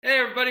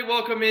everybody.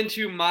 Welcome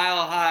into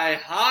Mile High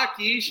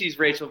Hockey. She's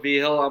Rachel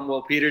Vigil. I'm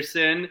Will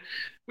Peterson.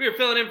 We are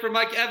filling in for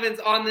Mike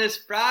Evans on this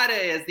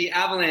Friday as the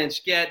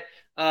Avalanche get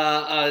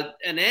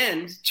an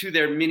end to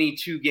their mini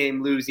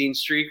two-game losing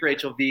streak.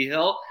 Rachel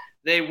Vigil.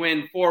 They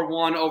win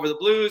 4-1 over the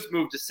Blues,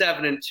 move to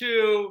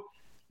 7-2.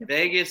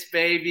 Vegas,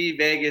 baby.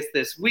 Vegas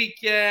this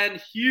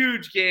weekend.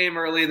 Huge game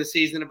early in the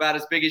season, about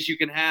as big as you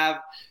can have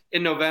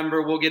in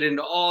November. We'll get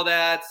into all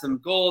that, some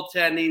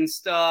goaltending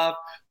stuff.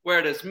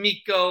 Where does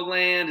Mikko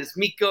land? Is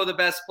Mikko the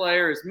best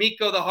player? Is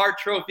Mikko the Hart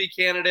Trophy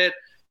candidate?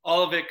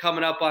 All of it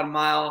coming up on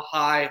Mile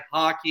High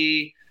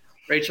Hockey.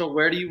 Rachel,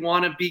 where do you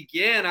want to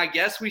begin? I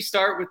guess we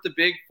start with the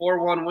big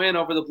 4-1 win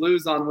over the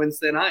Blues on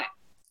Wednesday night.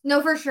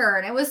 No, for sure.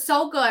 And it was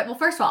so good. Well,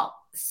 first of all,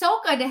 so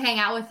good to hang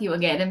out with you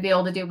again and be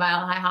able to do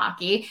Mile High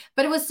Hockey.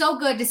 But it was so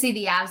good to see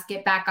the Avs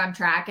get back on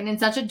track and in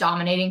such a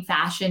dominating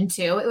fashion,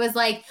 too. It was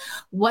like,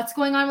 what's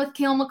going on with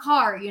Cale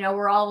Makar? You know,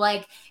 we're all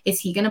like, is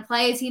he going to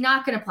play? Is he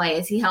not going to play?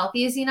 Is he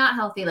healthy? Is he not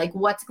healthy? Like,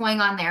 what's going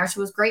on there? So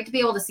it was great to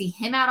be able to see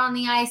him out on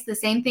the ice. The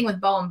same thing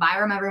with Bowen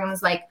Byram. Everyone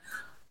was like,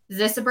 is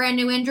this a brand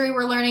new injury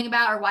we're learning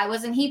about, or why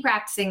wasn't he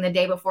practicing the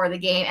day before the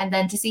game? And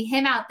then to see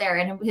him out there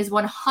in his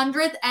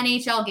 100th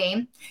NHL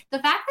game, the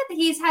fact that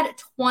he's had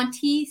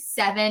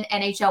 27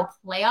 NHL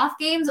playoff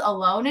games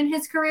alone in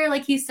his career,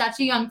 like he's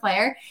such a young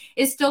player,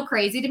 is still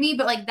crazy to me.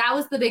 But like that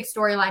was the big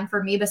storyline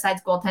for me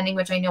besides goaltending,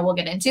 which I know we'll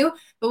get into,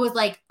 but was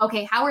like,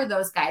 okay, how are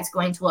those guys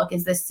going to look?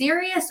 Is this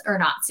serious or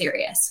not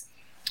serious?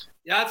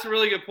 Yeah, that's a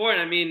really good point.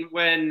 I mean,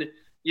 when,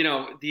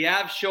 the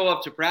Avs show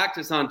up to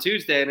practice on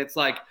Tuesday and it's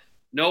like,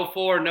 no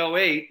 4, no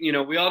 8.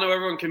 We all know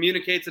everyone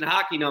communicates in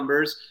hockey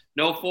numbers.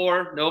 No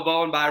 4, no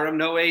Bowen Byram.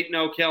 No 8,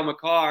 no Cale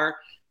Makar.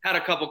 Had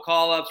a couple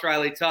call-ups,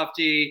 Riley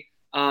Tufte,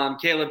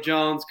 Caleb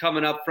Jones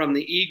coming up from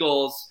the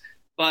Eagles.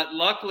 But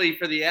luckily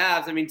for the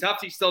Avs, I mean,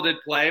 Tufte still did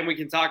play, and we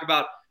can talk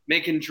about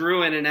making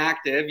Drouin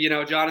inactive.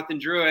 Jonathan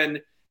Drouin,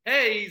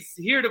 hey, he's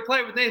here to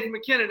play with Nathan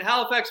McKinnon,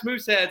 Halifax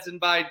Mooseheads, and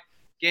by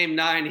Game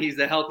 9, he's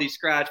a healthy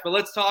scratch. But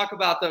let's talk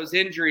about those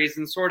injuries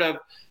and sort of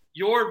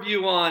your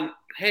view on,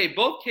 hey,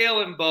 both Cale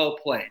and Bo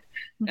played.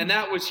 And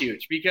that was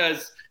huge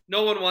because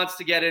no one wants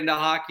to get into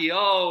hockey.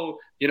 Oh,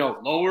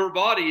 lower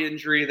body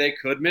injury. They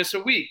could miss a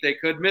week. They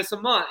could miss a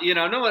month.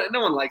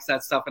 No one likes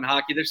that stuff in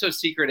hockey. They're so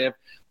secretive.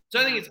 So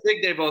I think it's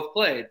big they both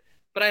played.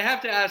 But I have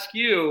to ask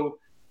you,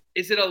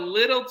 is it a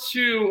little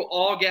too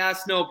all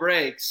gas, no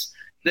brakes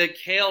that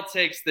Cale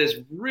takes this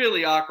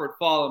really awkward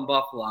fall in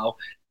Buffalo?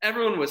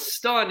 Everyone was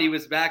stunned he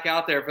was back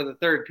out there for the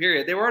third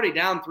period. They were already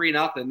down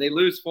 3-0. They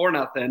lose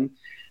 4-0.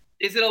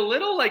 Is it a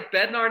little like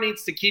Bednar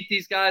needs to keep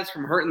these guys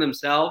from hurting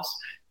themselves,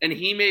 and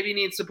he maybe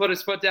needs to put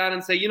his foot down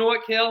and say, you know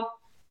what, Cale?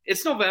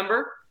 It's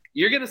November.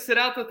 You're going to sit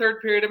out the third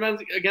period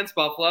against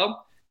Buffalo,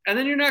 and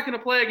then you're not going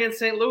to play against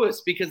St.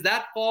 Louis because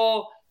that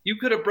fall you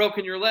could have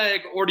broken your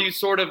leg, or do you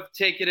sort of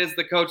take it as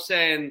the coach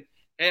saying,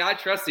 hey, I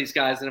trust these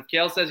guys, and if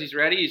Cale says he's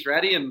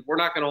ready, and we're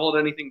not going to hold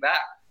anything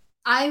back?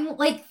 I'm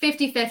like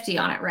 50-50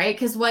 on it, right?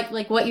 Because what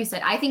you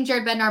said, I think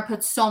Jared Bednar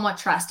puts so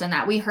much trust in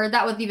that. We heard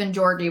that with even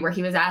Georgie, where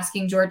he was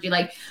asking Georgie,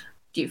 like,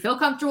 do you feel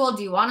comfortable?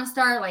 Do you want to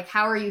start? Like,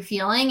 how are you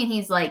feeling? And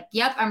he's like,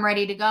 yep, I'm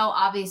ready to go.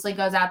 Obviously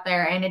goes out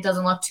there and it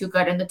doesn't look too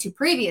good in the 2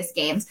 previous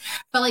games.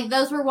 But like,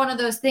 those were one of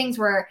those things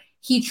where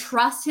he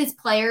trusts his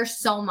players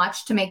so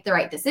much to make the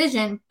right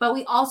decision. But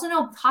we also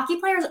know hockey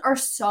players are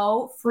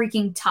so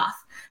freaking tough.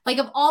 Like,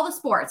 of all the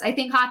sports, I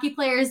think hockey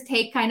players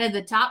take kind of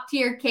the top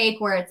tier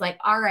cake where it's like,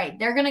 all right,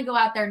 they're going to go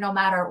out there no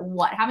matter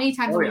what. How many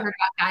times have we heard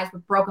about guys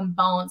with broken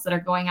bones that are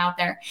going out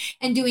there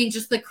and doing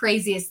just the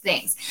craziest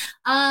things?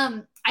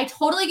 I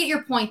totally get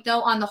your point, though,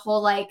 on the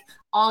whole, like,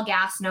 all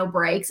gas, no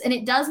brakes. And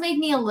it does make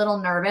me a little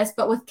nervous.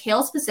 But with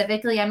Cale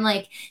specifically, I'm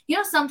like,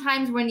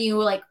 sometimes when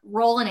you, like,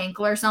 roll an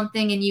ankle or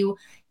something and you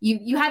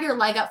have your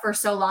leg up for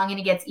so long and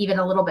it gets even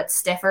a little bit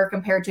stiffer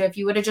compared to if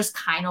you would have just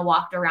kind of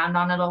walked around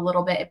on it a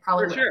little bit, it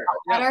probably would have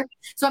felt better.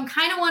 So I'm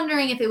kind of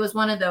wondering if it was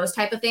one of those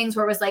type of things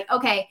where it was like,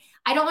 okay,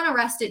 I don't want to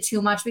rest it too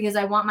much because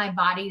I want my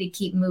body to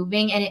keep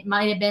moving. And it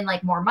might have been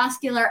like more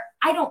muscular.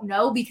 I don't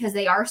know, because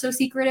they are so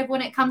secretive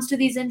when it comes to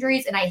these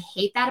injuries. And I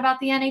hate that about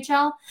the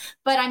NHL.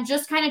 But I'm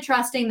just kind of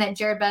trusting that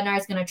Jared Bednar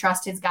is going to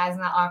trust his guys in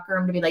that locker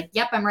room to be like,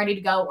 yep, I'm ready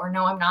to go, or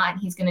no, I'm not.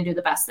 And he's going to do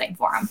the best thing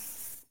for him.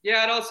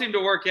 Yeah, it all seemed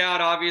to work out.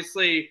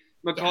 Obviously,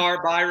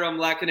 Makar, Byram,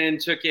 Lehkonen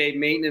took a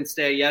maintenance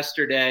day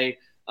yesterday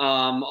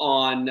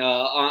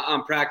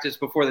on practice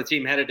before the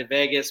team headed to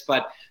Vegas,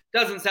 but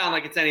doesn't sound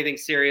like it's anything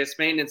serious.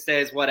 Maintenance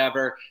days,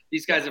 whatever.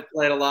 These guys have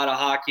played a lot of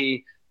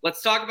hockey.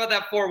 Let's talk about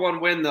that 4-1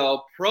 win,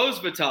 though.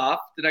 Prosvetov,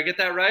 did I get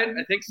that right?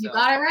 I think so. You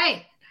got it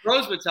right.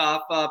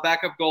 Prosvetov,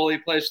 backup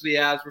goalie, plays for the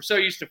Avs. We're so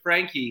used to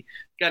Frankie.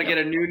 Got to get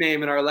a new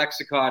name in our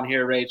lexicon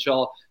here,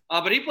 Rachel.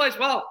 But he plays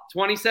well.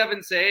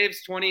 27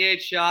 saves,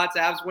 28 shots.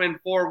 Avs win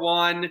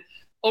 4-1.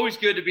 Always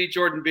good to beat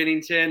Jordan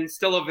Binnington.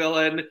 Still a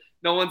villain.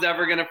 No one's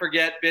ever going to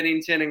forget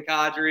Binnington and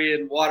Kadri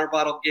and Water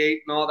Bottle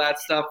Gate and all that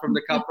stuff from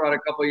the Cup run a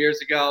couple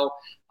years ago.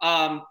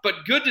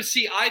 But good to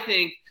see, I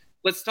think.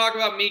 Let's talk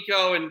about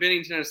Mikko and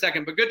Binnington in a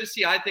second. But good to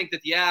see, I think,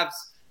 that the Avs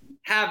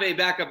have a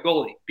backup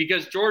goalie,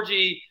 because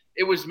Georgie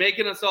it was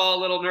making us all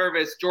a little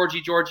nervous.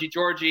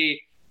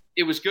 Georgie.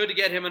 It was good to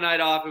get him a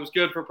night off. It was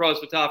good for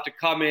Prosvetov to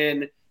come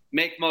in,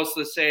 make most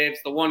of the saves.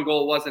 The one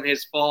goal wasn't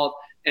his fault,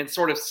 and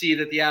sort of see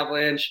that the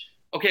Avalanche,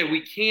 okay,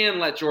 we can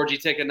let Georgie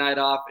take a night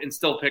off and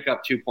still pick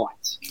up 2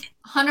 points.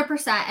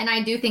 100%. And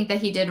I do think that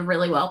he did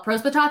really well.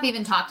 Prosvetov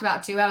even talked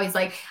about too how he's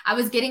like, I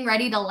was getting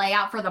ready to lay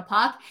out for the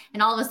puck,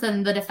 and all of a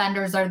sudden the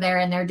defenders are there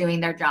and they're doing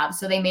their job.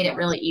 So they made it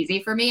really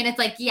easy for me. And it's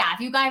like, yeah, if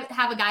you guys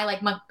have a guy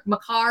like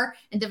Makar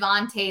and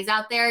Devon Toews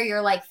out there,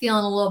 you're like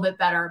feeling a little bit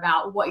better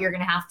about what you're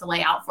going to have to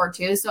lay out for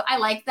too. So I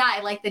like that.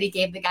 I like that he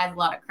gave the guys a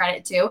lot of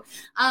credit too.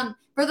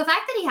 For the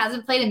fact that he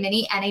hasn't played in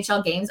many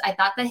NHL games, I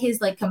thought that his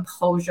like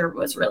composure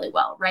was really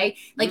well, right?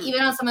 Like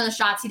even on some of the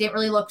shots, he didn't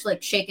really look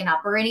like shaken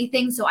up or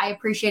anything. So I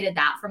appreciated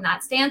that from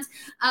that stance.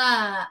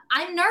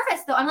 I'm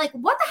nervous though. I'm like,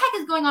 what the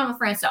heck is going on with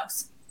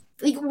Francouz?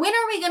 Like, when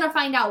are we going to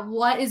find out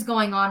what is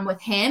going on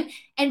with him?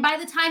 And by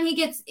the time he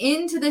gets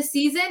into the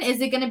season, is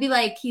it going to be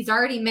like he's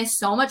already missed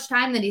so much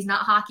time that he's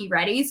not hockey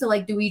ready? So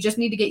like, do we just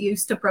need to get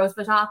used to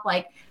Prosvetov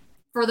like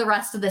for the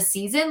rest of the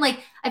season? Like,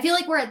 I feel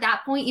like we're at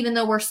that point, even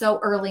though we're so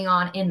early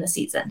on in the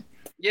season.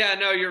 Yeah,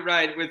 no, you're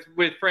right.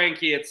 With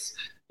Frankie, it's,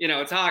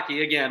 it's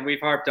hockey. Again, we've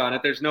harped on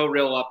it. There's no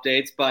real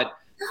updates, but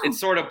it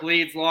sort of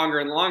bleeds longer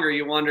and longer.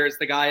 You wonder, is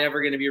the guy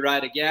ever going to be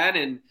right again?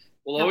 And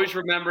we'll always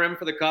remember him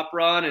for the cup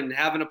run and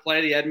having to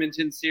play the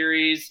Edmonton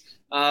series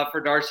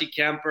for Darcy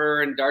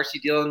Kemper and Darcy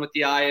dealing with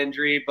the eye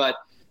injury. But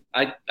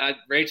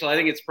Rachel, I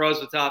think it's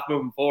Prosvetov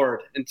moving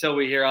forward until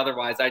we hear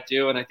otherwise. I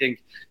do, and I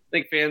think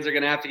fans are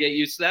going to have to get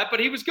used to that. But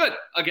he was good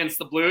against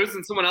the Blues,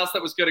 and someone else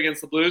that was good against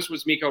the Blues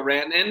was Mikko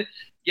Rantanen,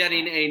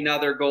 getting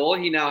another goal.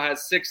 He now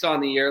has 6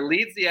 on the year,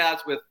 leads the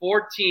Avs with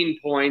 14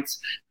 points.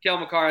 Cale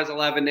Makar has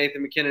 11,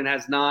 Nathan MacKinnon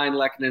has 9,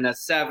 Lehkonen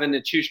has 7,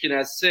 Nichushkin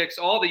has 6,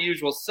 all the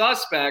usual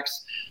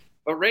suspects.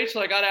 But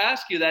Rachel, I got to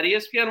ask you, that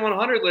ESPN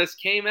 100 list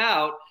came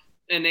out,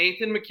 and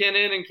Nathan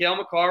MacKinnon and Cale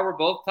Makar were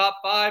both top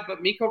 5,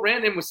 but Mikko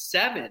Rantanen was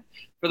 7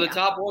 for the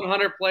top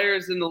 100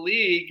 players in the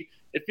league.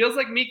 It feels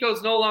like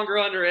Mikko's no longer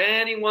under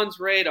anyone's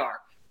radar.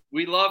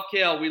 We love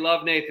Cale. We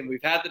love Nathan.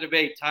 We've had the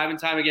debate time and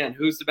time again.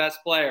 Who's the best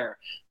player?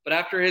 But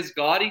after his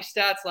gaudy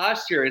stats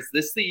last year, is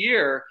this the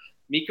year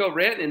Mikko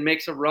Rantanen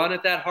makes a run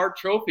at that Hart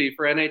Trophy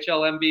for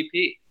NHL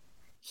MVP?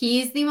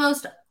 He's the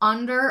most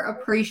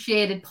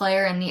underappreciated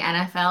player in the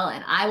NFL,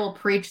 and I will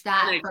preach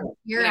that from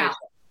here out.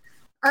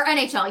 Or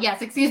NHL,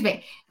 yes, excuse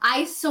me.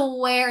 I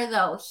swear,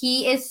 though,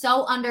 he is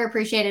so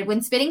underappreciated.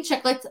 When Spitting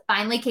Chicklets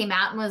finally came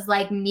out and was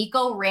like,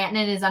 Mikko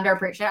Rantanen is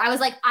underappreciated, I was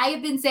like, I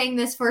have been saying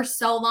this for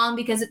so long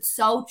because it's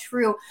so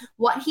true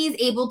what he's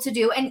able to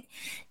do. And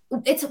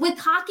it's with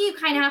hockey, you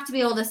kind of have to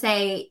be able to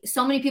say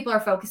so many people are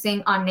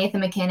focusing on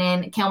Nathan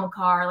MacKinnon, Cale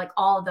Makar, like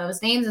all of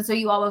those names. And so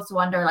you always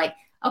wonder, like,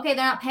 okay,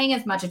 they're not paying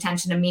as much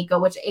attention to Mikko,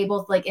 which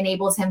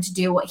enables him to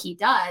do what he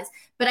does.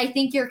 But I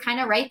think you're kind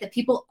of right that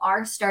people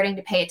are starting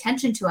to pay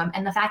attention to him.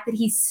 And the fact that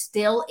he's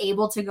still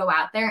able to go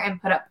out there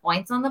and put up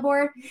points on the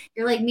board,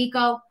 you're like,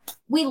 Mikko,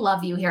 we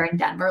love you here in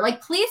Denver.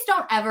 Like, please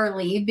don't ever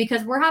leave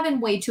because we're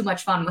having way too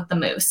much fun with the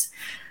Moose.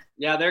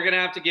 Yeah, they're going to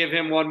have to give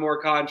him one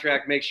more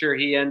contract, make sure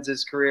he ends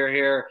his career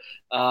here.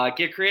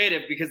 Get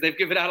creative because they've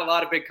given out a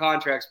lot of big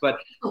contracts, but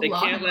they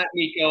can't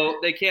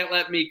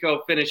let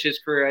Mikko finish his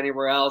career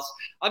anywhere else.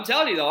 I'm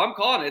telling you, though, I'm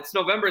calling it. It's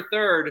November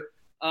 3rd.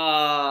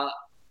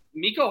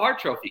 Mikko Hart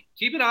Trophy.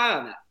 Keep an eye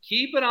on that.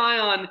 Keep an eye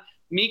on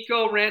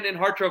Mikko Rantanen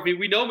Hart Trophy.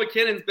 We know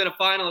McKinnon's been a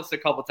finalist a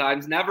couple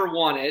times, never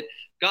won it,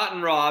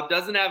 gotten robbed,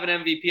 doesn't have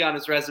an MVP on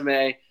his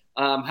resume.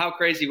 How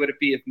crazy would it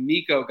be if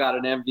Mikko got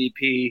an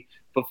MVP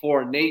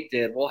before Nate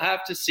did? We'll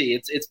have to see.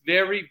 It's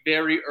very,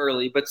 very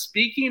early. But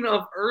speaking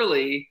of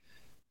early,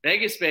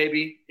 Vegas,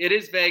 baby. It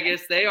is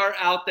Vegas. They are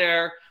out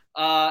there.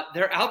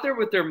 They're out there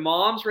with their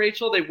moms,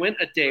 Rachel. They went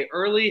a day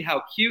early.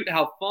 How cute,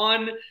 how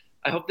fun.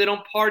 I hope they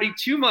don't party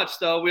too much,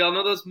 though. We all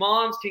know those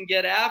moms can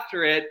get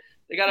after it.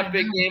 They got a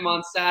big game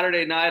on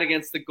Saturday night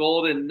against the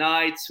Golden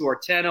Knights, who are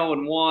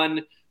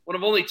 10-0-1. One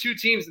of only 2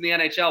 teams in the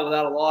NHL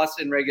without a loss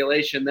in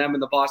regulation, them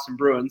and the Boston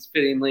Bruins,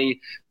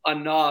 fittingly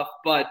enough.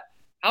 But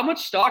how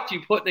much stock do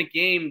you put in a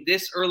game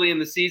this early in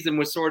the season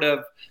with sort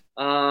of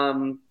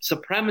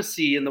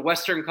supremacy in the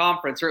Western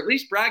Conference, or at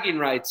least bragging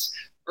rights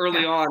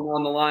early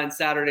on the line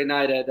Saturday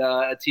night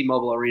at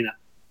T-Mobile Arena?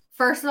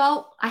 First of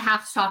all, I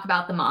have to talk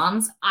about the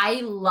moms.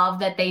 I love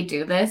that they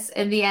do this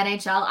in the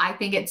NHL. I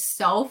think it's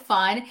so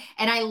fun.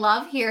 And I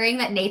love hearing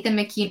that Nathan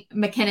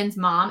MacKinnon's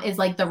mom is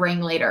like the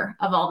ringleader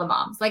of all the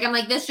moms. Like, I'm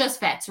like, this just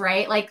fits,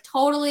 right? Like,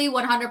 totally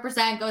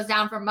 100% goes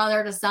down from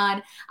mother to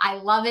son. I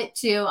love it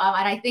too.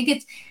 And I think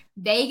it's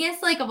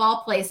Vegas, like, of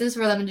all places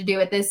for them to do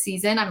it this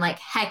season. I'm like,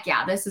 heck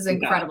yeah, this is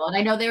incredible. And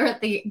I know they were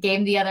at the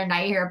game the other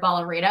night here at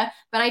Ball Arena,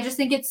 but I just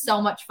think it's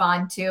so much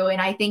fun too. And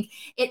I think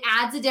it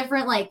adds a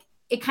different, like,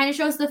 it kind of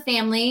shows the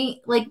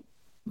family, like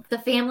the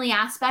family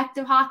aspect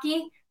of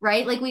hockey,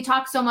 right? Like, we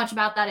talk so much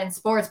about that in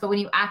sports, but when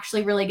you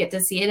actually really get to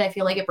see it, I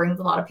feel like it brings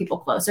a lot of people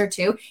closer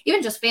too.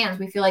 Even just fans,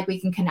 we feel like we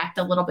can connect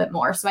a little bit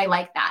more. So I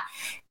like that.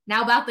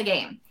 Now about the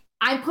game.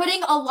 I'm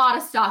putting a lot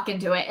of stock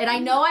into it. And I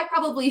know I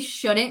probably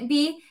shouldn't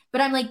be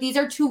But I'm like, these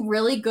are two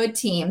really good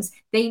teams.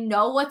 They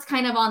know what's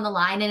kind of on the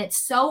line, and it's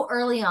so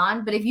early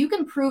on. But if you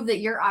can prove that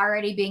you're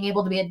already being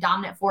able to be a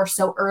dominant force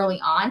so early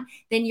on,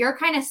 then you're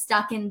kind of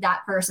stuck in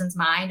that person's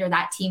mind or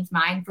that team's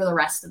mind for the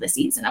rest of the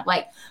season of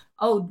like,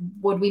 oh,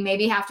 would we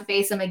maybe have to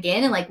face them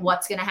again? And like,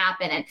 what's going to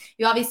happen? And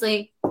you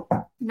obviously,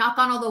 knock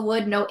on all the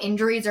wood, no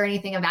injuries or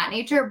anything of that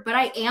nature, but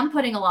I am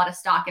putting a lot of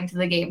stock into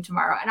the game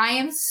tomorrow. And I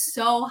am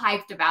so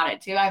hyped about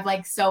it too. I'm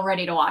like so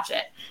ready to watch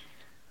it.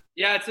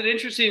 Yeah, it's an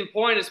interesting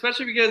point,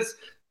 especially because,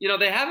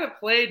 they haven't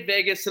played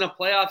Vegas in a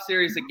playoff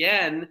series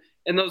again.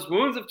 And those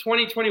wounds of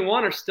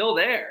 2021 are still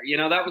there.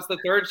 That was the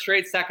third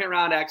straight second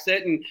round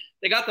exit, and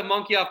they got the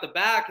monkey off the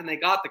back and they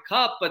got the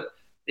cup, but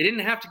they didn't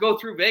have to go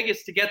through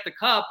Vegas to get the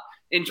cup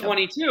in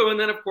 22. And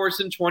then, of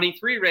course, in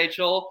 23,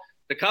 Rachel,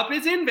 the cup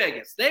is in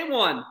Vegas. They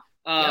won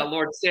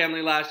Lord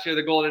Stanley last year,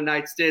 the Golden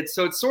Knights did.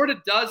 So it sort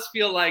of does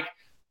feel like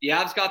the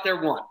Avs got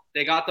their one.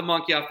 They got the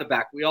monkey off the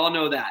back. We all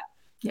know that.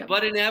 Yep.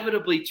 But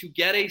inevitably, to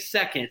get a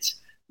second,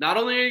 not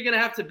only are you going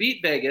to have to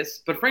beat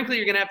Vegas, but frankly,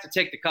 you're going to have to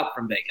take the cup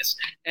from Vegas.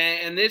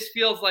 And this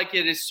feels like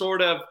it is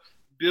sort of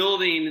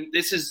building.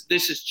 This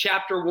is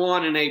chapter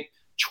one in a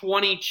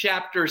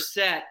 20-chapter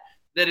set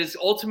that is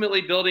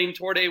ultimately building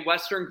toward a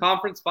Western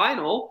Conference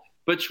final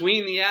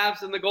between the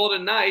Avs and the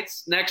Golden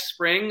Knights next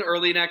spring,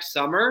 early next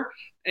summer.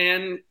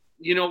 And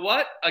you know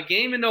what? A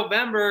game in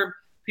November,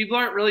 people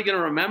aren't really going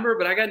to remember,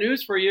 but I got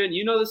news for you, and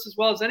you know this as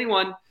well as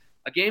anyone.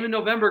 A game in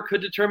November could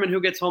determine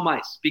who gets home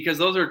ice because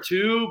those are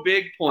two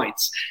big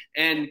points.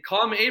 And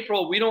come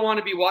April, we don't want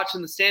to be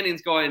watching the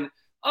standings going,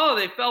 oh,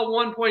 they fell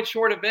 1 point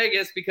short of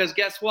Vegas because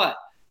guess what?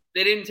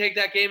 They didn't take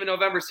that game in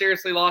November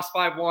seriously, lost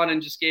 5-1,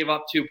 and just gave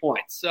up 2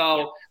 points.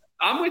 So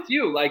I'm with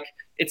you. Like,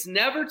 it's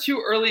never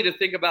too early to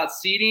think about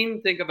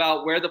seeding, think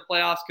about where the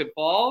playoffs could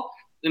fall,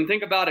 and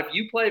think about if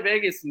you play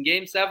Vegas in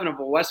Game 7 of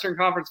a Western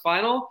Conference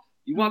final,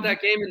 you want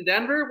that game in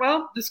Denver?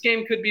 Well, this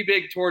game could be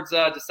big towards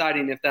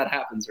deciding if that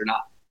happens or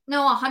not.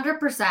 No,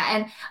 100%.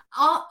 And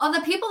all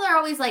the people that are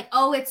always like,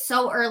 oh, it's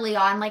so early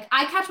on. Like,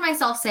 I catch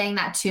myself saying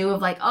that too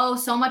of like, oh,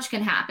 so much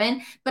can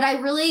happen. But I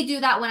really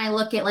do that when I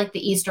look at like the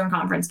Eastern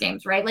Conference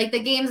games, right? Like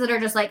the games that are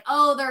just like,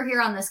 oh, they're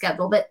here on the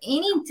schedule. But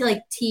any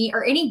like team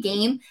or any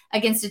game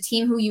against a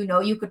team who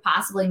you could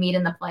possibly meet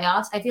in the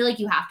playoffs, I feel like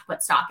you have to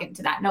put stock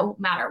into that no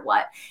matter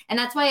what. And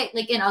that's why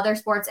like in other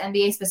sports,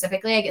 NBA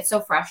specifically, I get so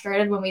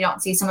frustrated when we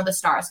don't see some of the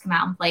stars come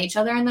out and play each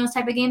other in those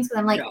type of games. Because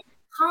I'm like,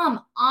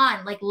 come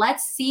on, like,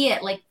 let's see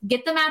it. Like,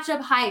 get the matchup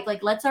hype.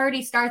 Like, let's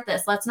already start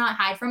this. Let's not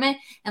hide from it.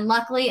 And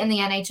luckily in the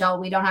NHL,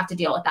 we don't have to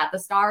deal with that. The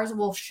stars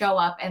will show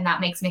up, and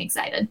that makes me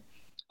excited.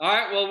 All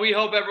right, well, we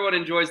hope everyone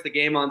enjoys the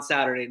game on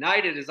Saturday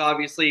night. It is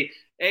obviously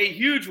a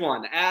huge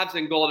one. Avs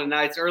and Golden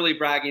Knights, early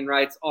bragging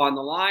rights on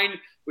the line.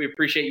 We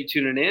appreciate you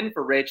tuning in.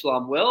 For Rachel,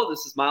 I'm Will.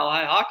 This is Mile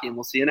High Hockey, and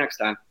we'll see you next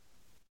time.